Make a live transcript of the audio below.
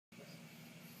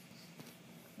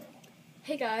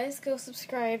Hey guys, go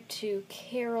subscribe to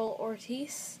Carol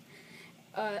Ortiz,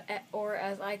 or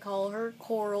as I call her,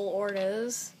 Coral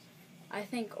Ortiz. I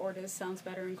think Ortiz sounds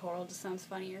better and Coral just sounds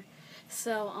funnier.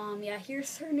 So, yeah,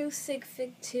 here's her new Sig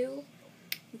Fig 2,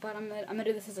 but I'm gonna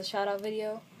do this as a shout out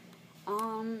video.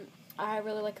 I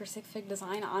really like her Sig Fig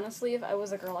design. Honestly, if I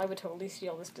was a girl, I would totally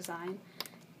steal this design.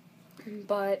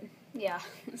 But, yeah,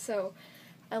 so,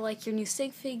 I like your new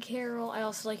Sig Fig, Carol. I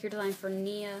also like your design for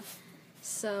Nia.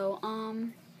 So,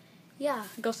 yeah,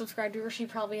 go subscribe to her. She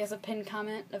probably has a pinned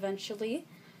comment eventually.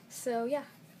 So, yeah,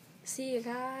 see you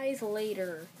guys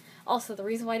later. Also, the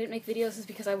reason why I didn't make videos is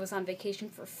because I was on vacation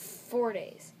for 4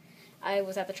 days. I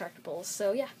was at the Tractables.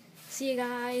 So, yeah, see you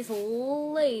guys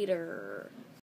later.